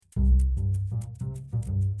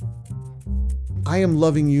I am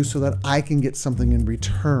loving you so that I can get something in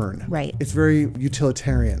return. Right. It's very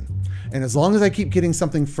utilitarian. And as long as I keep getting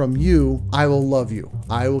something from you, I will love you.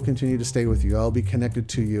 I will continue to stay with you. I'll be connected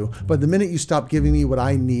to you. But the minute you stop giving me what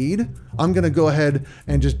I need, I'm going to go ahead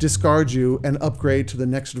and just discard you and upgrade to the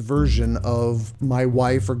next version of my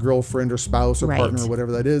wife or girlfriend or spouse or Right. partner or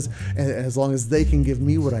whatever that is. And as long as they can give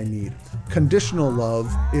me what I need. Conditional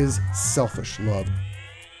love is selfish love.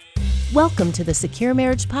 Welcome to the Secure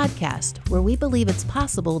Marriage Podcast, where we believe it's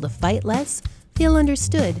possible to fight less, feel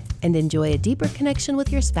understood, and enjoy a deeper connection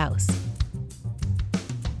with your spouse.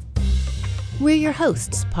 We're your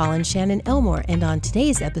hosts, Paul and Shannon Elmore, and on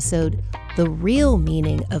today's episode, the real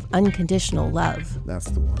meaning of unconditional love.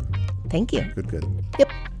 That's the one. Thank you. Good.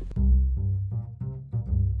 Yep.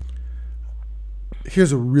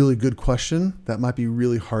 Here's a really good question that might be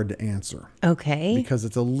really hard to answer. Okay. Because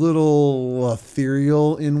it's a little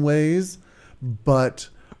ethereal in ways, but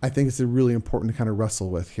I think it's really important to kind of wrestle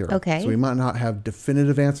with here. Okay. So we might not have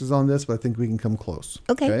definitive answers on this, but I think we can come close.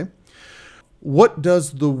 Okay. What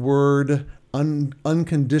does the word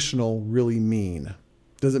unconditional really mean?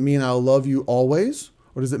 Does it mean I'll love you always?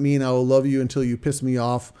 Or does it mean I will love you until you piss me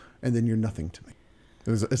off and then you're nothing to me?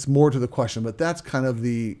 It's more to the question, but that's kind of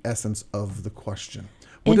the essence of the question.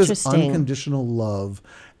 What does unconditional love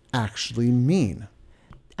actually mean?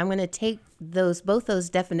 I'm going to take both those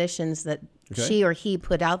definitions that she or he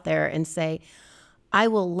put out there and say, I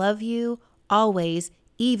will love you always,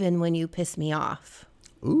 even when you piss me off.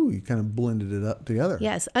 Ooh, you kind of blended it up together.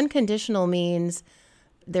 Yes. Unconditional means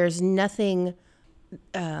there's nothing,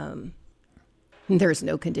 there's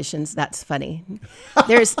no conditions. That's funny.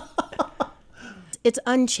 It's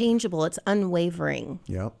unchangeable. It's unwavering.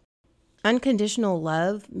 Yep. Unconditional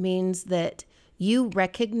love means that you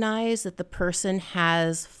recognize that the person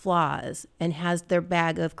has flaws and has their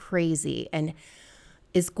bag of crazy and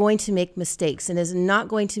is going to make mistakes and is not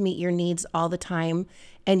going to meet your needs all the time.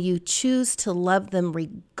 And you choose to love them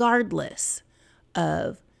regardless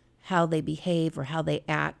of how they behave or how they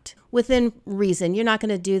act within reason. You're not going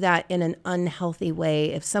to do that in an unhealthy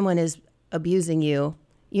way. If someone is abusing you,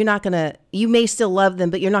 you may still love them,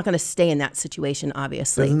 but you're not going to stay in that situation,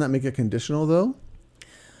 obviously. Doesn't that make it conditional, though?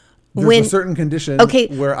 There's a certain condition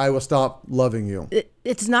where I will stop loving you.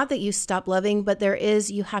 It's not that you stop loving, but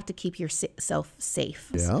you have to keep yourself safe.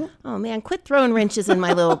 Yeah. Oh, man, quit throwing wrenches in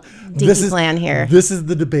my little dinky plan here. This is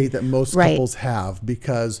the debate that most couples have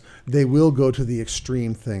because they will go to the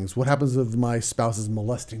extreme things. What happens if my spouse is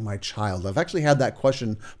molesting my child? I've actually had that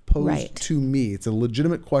question posed to me. It's a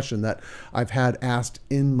legitimate question that I've had asked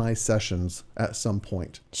in my sessions at some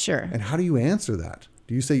point. Sure. And how do you answer that?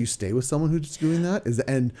 Do you say you stay with someone who's doing that?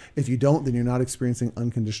 And if you don't, then you're not experiencing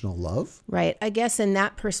unconditional love? Right. I guess in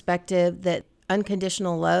that perspective that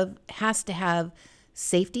unconditional love has to have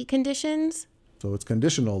safety conditions. So it's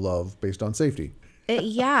conditional love based on safety.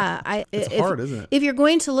 It's hard, isn't it? If you're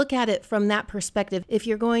going to look at it from that perspective, if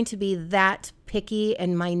you're going to be that picky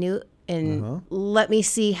and minute and let me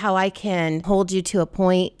see how I can hold you to a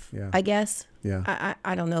point, I guess. Yeah.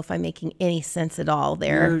 I don't know if I'm making any sense at all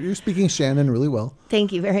there. You're speaking Shannon really well.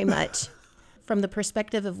 Thank you very much. From the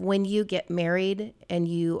perspective of when you get married and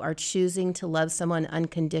you are choosing to love someone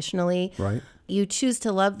unconditionally, you choose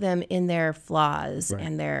to love them in their flaws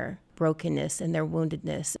and their brokenness and their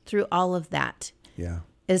woundedness through all of that. Yeah.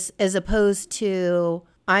 As opposed to,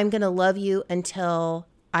 I'm going to love you until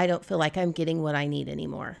I don't feel like I'm getting what I need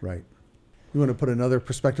anymore. Right. You want to put another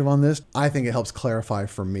perspective on this? I think it helps clarify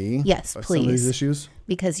for me. Yes, please. Some of these issues.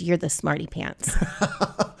 Because you're the smarty pants.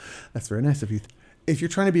 That's very nice of you. If you're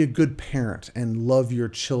trying to be a good parent and love your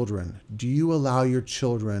children, do you allow your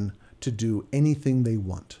children to do anything they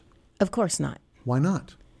want? Of course not. Why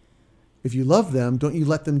not? If you love them, don't you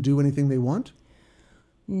let them do anything they want?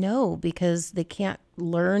 No, because they can't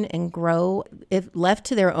learn and grow. If left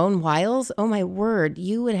to their own wiles, oh my word,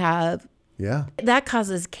 you would have... Yeah. That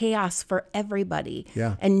causes chaos for everybody.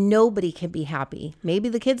 Yeah. And nobody can be happy. Maybe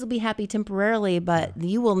the kids will be happy temporarily, but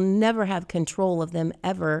you will never have control of them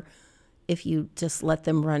ever if you just let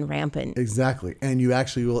them run rampant. Exactly. And you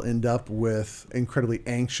actually will end up with incredibly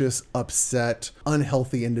anxious, upset,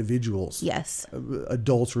 unhealthy individuals. Yes.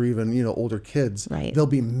 Adults or even, older kids. Right. They'll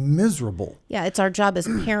be miserable. Yeah, it's our job as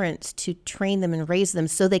parents to train them and raise them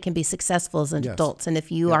so they can be successful as adults. And if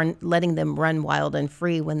you are letting them run wild and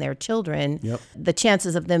free when they're children, the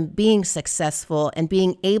chances of them being successful and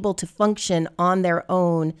being able to function on their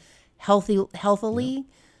own healthily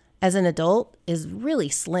as an adult is really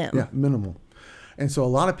slim. Yeah, minimal. And so a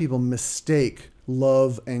lot of people mistake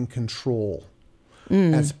love and control.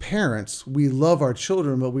 As parents, we love our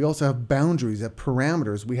children, but we also have boundaries, have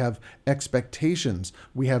parameters, we have expectations,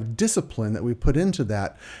 we have discipline that we put into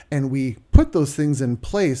that. And we put those things in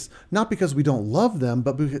place, not because we don't love them,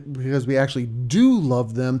 but because we actually do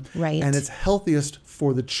love them. Right. And it's healthiest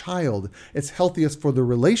for the child. It's healthiest for the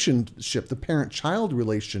relationship, the parent-child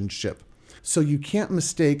relationship. So you can't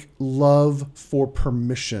mistake love for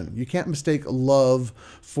permission. You can't mistake love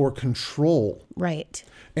for control. Right.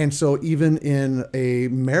 And so even in a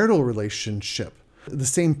marital relationship, the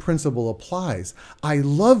same principle applies. I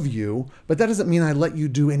love you, but that doesn't mean I let you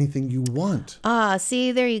do anything you want.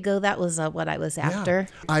 See, there you go. That was what I was after.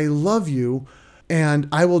 Yeah. I love you, and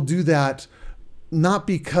I will do that not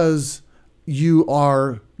because you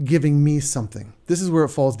are giving me something. This is where it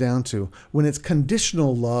falls down to. When it's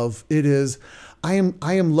conditional love, it is, I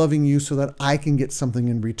am loving you so that I can get something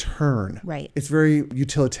in return. Right. It's very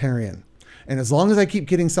utilitarian. And as long as I keep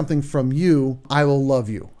getting something from you, I will love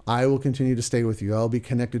you. I will continue to stay with you. I'll be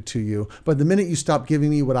connected to you. But the minute you stop giving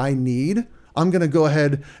me what I need, I'm going to go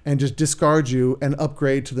ahead and just discard you and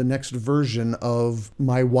upgrade to the next version of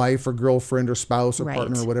my wife or girlfriend or spouse or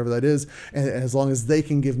partner or whatever that is. And as long as they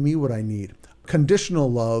can give me what I need.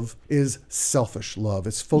 Conditional love is selfish love.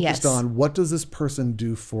 It's focused on what does this person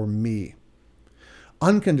do for me?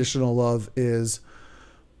 Unconditional love is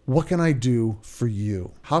what can I do for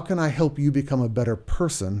you? How can I help you become a better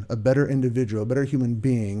person, a better individual, a better human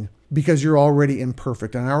being? Because you're already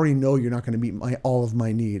imperfect and I already know you're not going to meet all of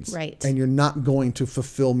my needs. Right. And you're not going to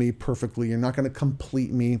fulfill me perfectly. You're not going to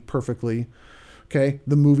complete me perfectly. Okay.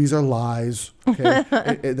 The movies are lies. Okay.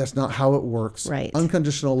 That's not how it works. Right.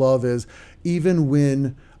 Unconditional love is even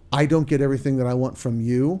when I don't get everything that I want from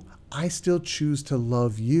you, I still choose to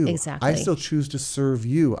love you. Exactly. I still choose to serve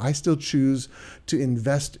you. I still choose to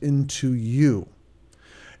invest into you.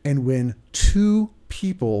 And when two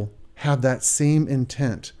people have that same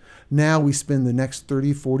intent, now we spend the next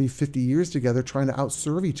 30, 40, 50 years together trying to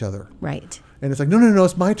outserve each other. Right. And it's like, no,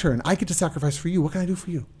 it's my turn. I get to sacrifice for you. What can I do for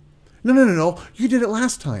you? No. You did it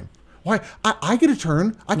last time. Why? I get a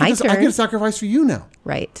turn. I get to sacrifice for you now.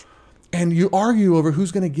 Right. And you argue over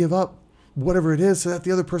who's going to give up whatever it is so that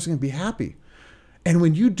the other person can be happy. And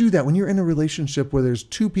when you do that, when you're in a relationship where there's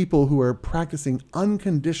two people who are practicing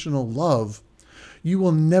unconditional love, you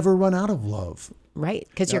will never run out of love. Right.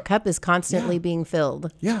 Because your cup is constantly being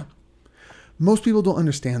filled. Yeah. Most people don't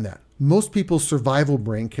understand that. Most people's survival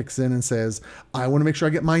brain kicks in and says, I want to make sure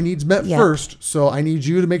I get my needs met first. So I need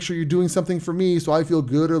you to make sure you're doing something for me so I feel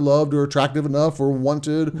good or loved or attractive enough or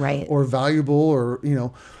wanted or valuable or,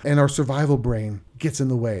 and our survival brain gets in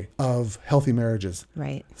the way of healthy marriages.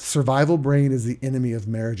 Right. Survival brain is the enemy of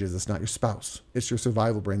marriages. It's not your spouse. It's your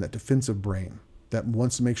survival brain, that defensive brain that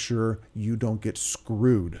wants to make sure you don't get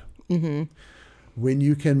screwed. Mm-hmm. When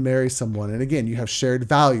you can marry someone, and again, you have shared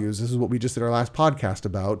values. This is what we just did our last podcast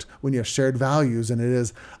about. When you have shared values, and it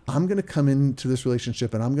is, I'm going to come into this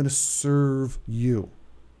relationship and I'm going to serve you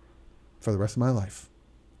for the rest of my life.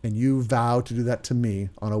 And you vow to do that to me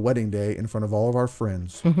on a wedding day in front of all of our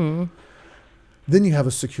friends. Mm-hmm. Then you have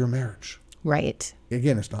a secure marriage. Right.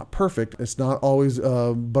 Again, it's not perfect. It's not always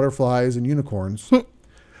butterflies and unicorns,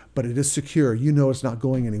 but it is secure. You know it's not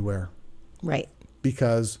going anywhere. Right.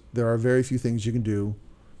 Because there are very few things you can do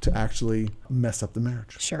to actually mess up the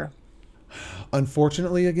marriage. Sure.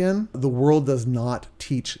 Unfortunately, again, the world does not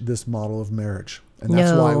teach this model of marriage. And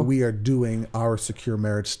that's why we are doing our secure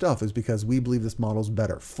marriage stuff, is because we believe this model is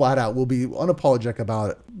better. Flat out, we'll be unapologetic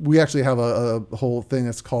about it. We actually have a whole thing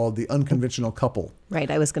that's called the unconventional couple.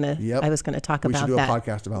 Right. I was gonna talk about that. We should do a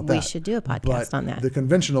podcast about that. We should do a podcast on that. The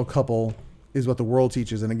conventional couple is what the world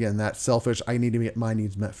teaches. And again, that selfish, I need to get my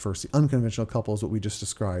needs met first. The unconventional couple is what we just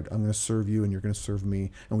described. I'm going to serve you and you're going to serve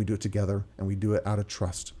me. And we do it together and we do it out of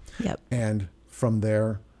trust. Yep. And from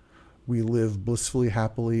there, we live blissfully,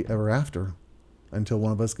 happily ever after until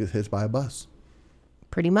one of us gets hit by a bus.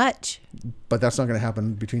 Pretty much. But that's not going to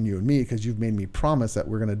happen between you and me, because you've made me promise that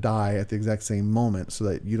we're going to die at the exact same moment so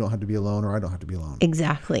that you don't have to be alone or I don't have to be alone.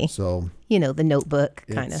 Exactly. So, the Notebook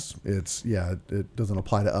kind of. It doesn't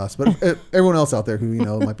apply to us, but everyone else out there who,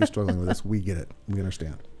 might be struggling with this, we get it. We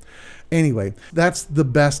understand. Anyway, that's the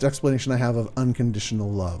best explanation I have of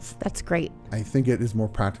unconditional love. That's great. I think it is more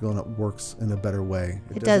practical and it works in a better way.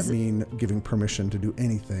 It doesn't mean giving permission to do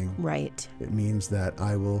anything. Right. It means that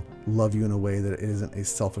I will love you in a way that it isn't a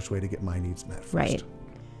selfish way to get my needs met first. Right.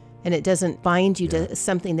 And it doesn't bind you to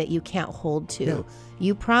something that you can't hold to. Yeah.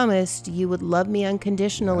 You promised you would love me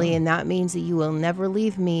unconditionally, and that means that you will never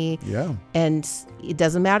leave me. Yeah. And it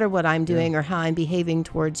doesn't matter what I'm doing or how I'm behaving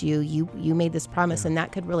towards you. You made this promise, and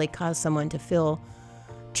that could really cause someone to feel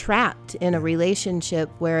trapped in a relationship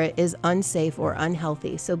where it is unsafe or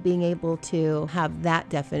unhealthy. So being able to have that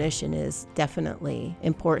definition is definitely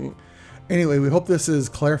important. Anyway, we hope this is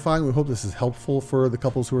clarifying. We hope this is helpful for the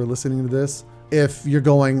couples who are listening to this. If you're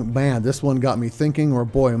going, man, this one got me thinking, or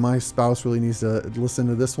boy, my spouse really needs to listen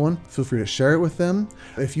to this one, feel free to share it with them.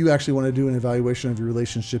 If you actually want to do an evaluation of your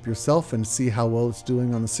relationship yourself and see how well it's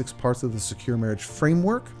doing on the 6 parts of the Secure Marriage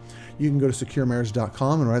Framework, you can go to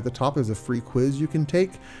securemarriage.com, and right at the top is a free quiz you can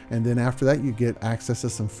take. And then after that, you get access to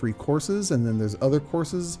some free courses. And then there's other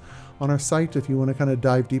courses on our site if you want to kind of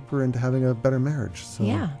dive deeper into having a better marriage. So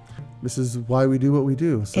Yeah. This is why we do what we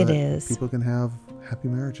do. So It that is. people can have happy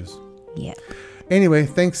marriages. Yeah. Anyway,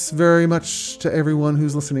 thanks very much to everyone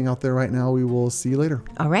who's listening out there right now. We will see you later.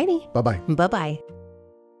 Alrighty. Bye-bye. Bye-bye.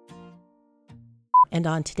 And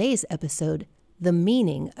on today's episode, the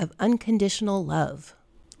meaning of unconditional love.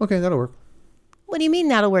 Okay, that'll work. What do you mean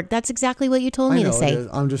that'll work? That's exactly what you told me to it say. is.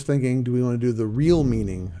 I'm just thinking, do we want to do the real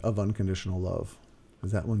meaning of unconditional love?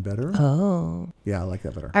 Is that one better? Oh. Yeah, I like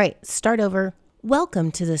that better. All right, start over.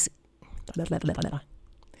 Welcome to this.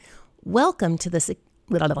 Welcome to this.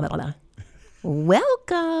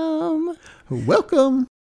 Welcome. Welcome.